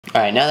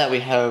Alright, now that we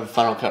have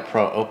Final Cut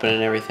Pro open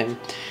and everything,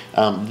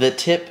 the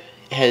tip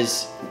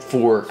has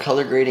for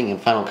color grading in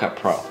Final Cut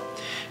Pro.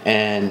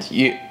 And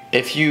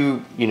if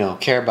you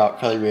care about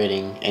color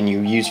grading and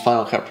you use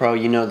Final Cut Pro,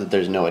 you know that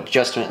there's no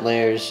adjustment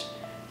layers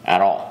at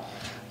all.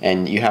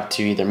 And you have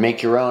to either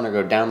make your own or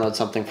go download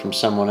something from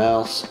someone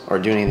else or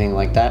do anything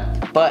like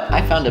that. But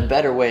I found a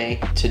better way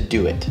to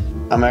do it.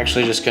 I'm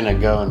actually just gonna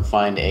go and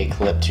find a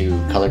clip to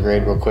color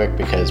grade real quick,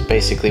 because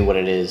basically what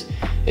it is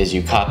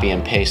you copy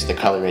and paste the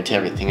color grade to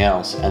everything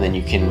else, and then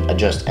you can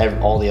adjust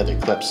all the other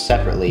clips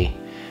separately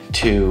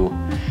to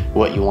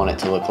what you want it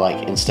to look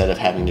like, instead of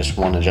having just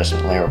one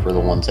adjustment layer over the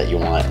ones that you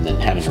want and then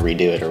having to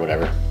redo it or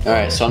whatever.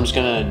 Alright, so I'm just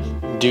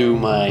gonna do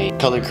my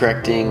color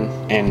correcting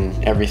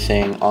and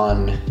everything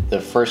on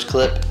the first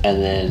clip,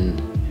 and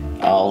then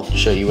I'll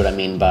show you what I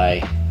mean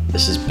by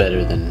this is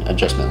better than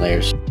adjustment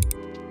layers.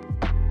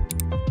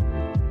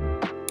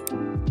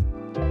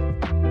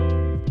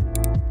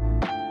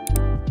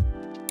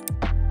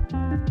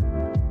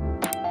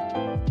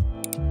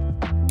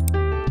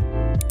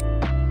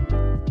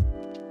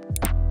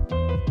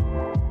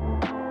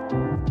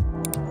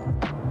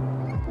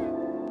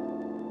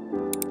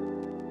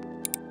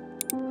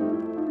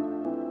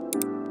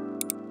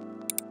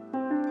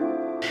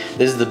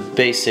 This is the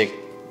basic,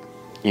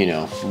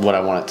 what I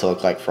want it to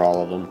look like for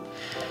all of them.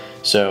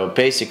 So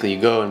basically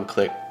you go and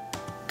click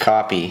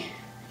copy,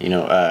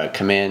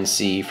 Command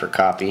C for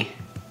copy.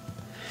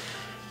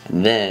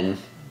 And then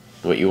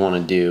what you want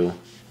to do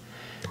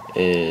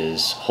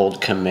is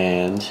hold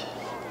Command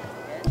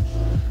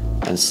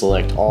and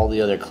select all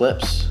the other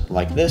clips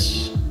like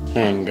this,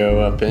 and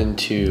go up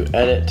into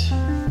Edit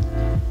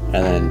and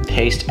then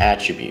Paste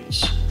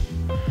Attributes.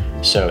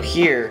 So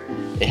here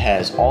it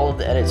has all of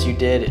the edits you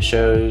did. It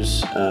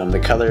shows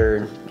the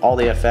color, all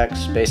the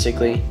effects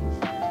basically.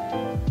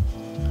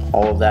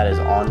 All of that is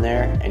on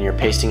there, and you're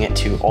pasting it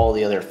to all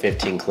the other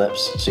 15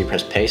 clips. So you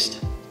press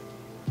paste,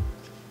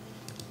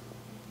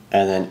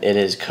 and then it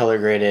is color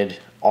graded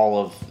all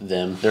of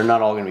them. They're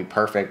not all going to be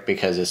perfect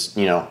because it's,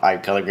 I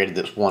color graded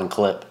this one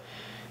clip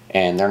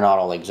and they're not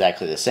all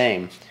exactly the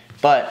same,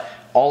 but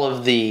all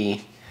of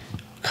the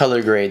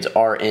color grades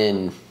are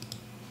in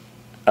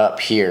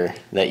up here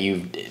that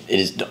it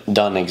is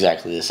done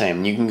exactly the same.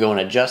 And you can go and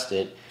adjust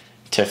it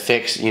to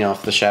fix,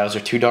 if the shadows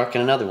are too dark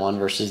in another one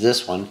versus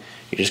this one,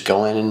 you just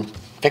go in and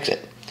fix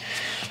it.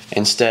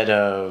 Instead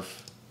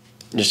of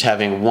just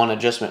having one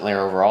adjustment layer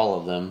over all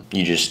of them,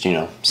 you just,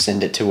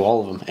 send it to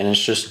all of them, and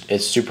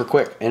it's super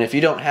quick. And if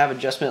you don't have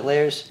adjustment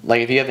layers,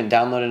 like if you haven't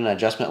downloaded an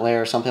adjustment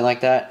layer or something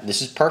like that,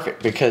 this is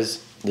perfect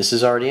because this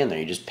is already in there.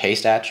 You just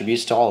paste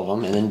attributes to all of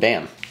them, and then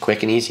bam,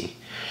 quick and easy.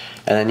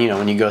 And then,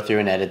 when you go through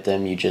and edit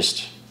them, you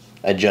just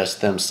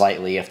adjust them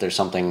slightly if there's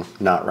something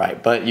not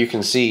right. But you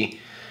can see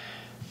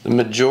the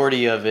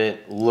majority of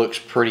it looks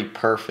pretty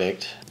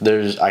perfect.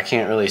 I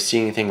can't really see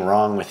anything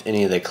wrong with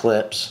any of the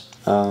clips.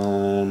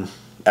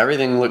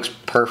 Everything looks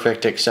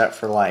perfect except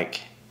for like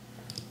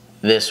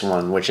this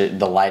one, which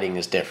the lighting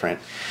is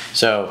different.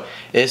 So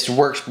this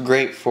works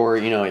great for,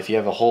 if you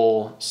have a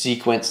whole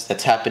sequence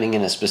that's happening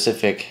in a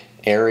specific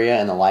area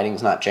and the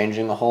lighting's not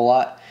changing a whole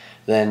lot,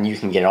 then you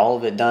can get all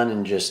of it done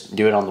and just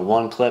do it on the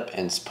one clip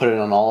and put it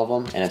on all of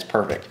them, and it's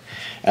perfect.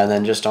 And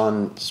then just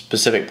on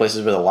specific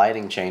places where the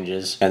lighting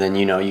changes, and then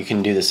you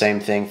can do the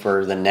same thing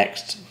for the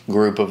next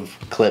group of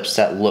clips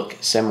that look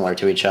similar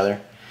to each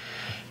other.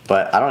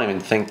 But I don't even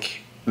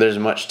think there's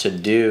much to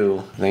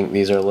do. I think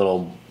these are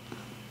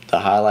the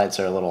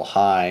highlights are a little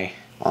high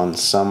on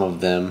some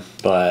of them,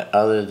 but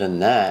other than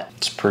that,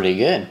 it's pretty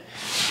good.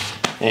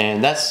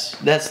 And that's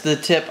the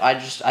tip. I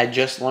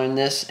just learned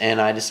this, and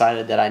I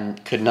decided that I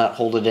could not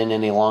hold it in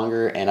any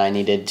longer, and I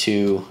needed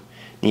to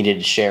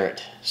share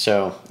it.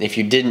 So if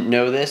you didn't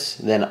know this,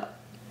 then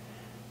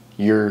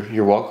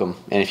you're welcome.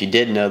 And if you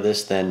did know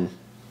this, then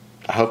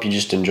I hope you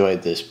just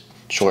enjoyed this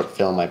short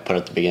film I put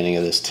at the beginning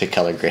of this to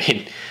color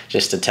grade,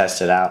 just to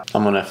test it out.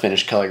 I'm gonna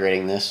finish color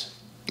grading this,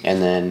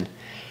 and then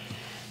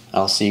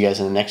I'll see you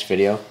guys in the next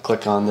video.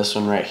 Click on this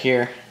one right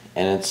here,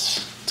 and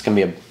it's gonna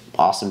be an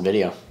awesome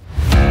video.